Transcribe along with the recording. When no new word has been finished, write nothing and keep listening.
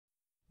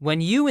When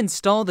you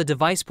install the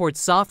DevicePort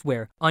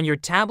software on your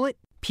tablet,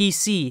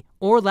 PC,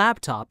 or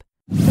laptop.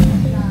 Good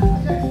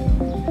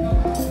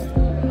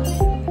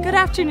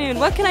afternoon.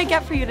 What can I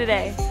get for you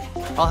today?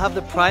 I'll have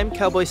the prime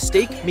cowboy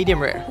steak,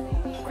 medium rare.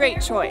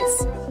 Great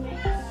choice.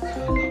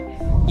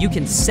 You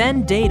can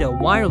send data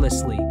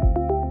wirelessly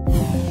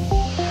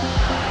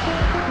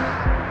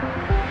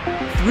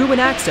through an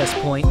access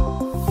point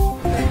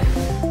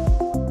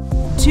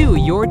to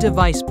your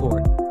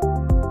DevicePort.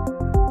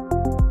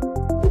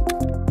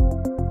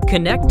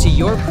 Connect to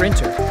your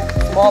printer.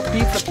 Small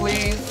pizza,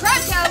 please.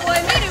 Prime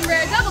cowboy, medium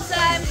rare, double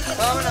time.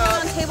 Coming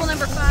up. On table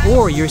number 5.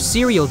 Or your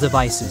serial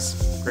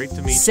devices. Great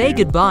to meet you. Say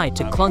goodbye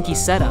to clunky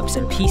setups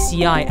and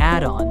PCI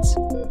add-ons.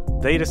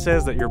 Data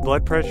says that your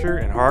blood pressure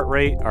and heart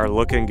rate are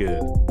looking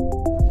good.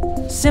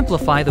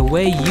 Simplify the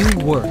way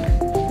you work.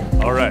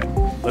 All right,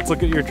 let's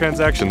look at your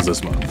transactions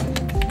this month.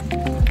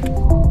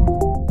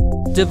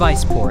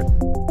 DevicePort.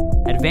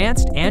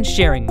 Advanced and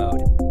sharing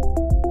mode.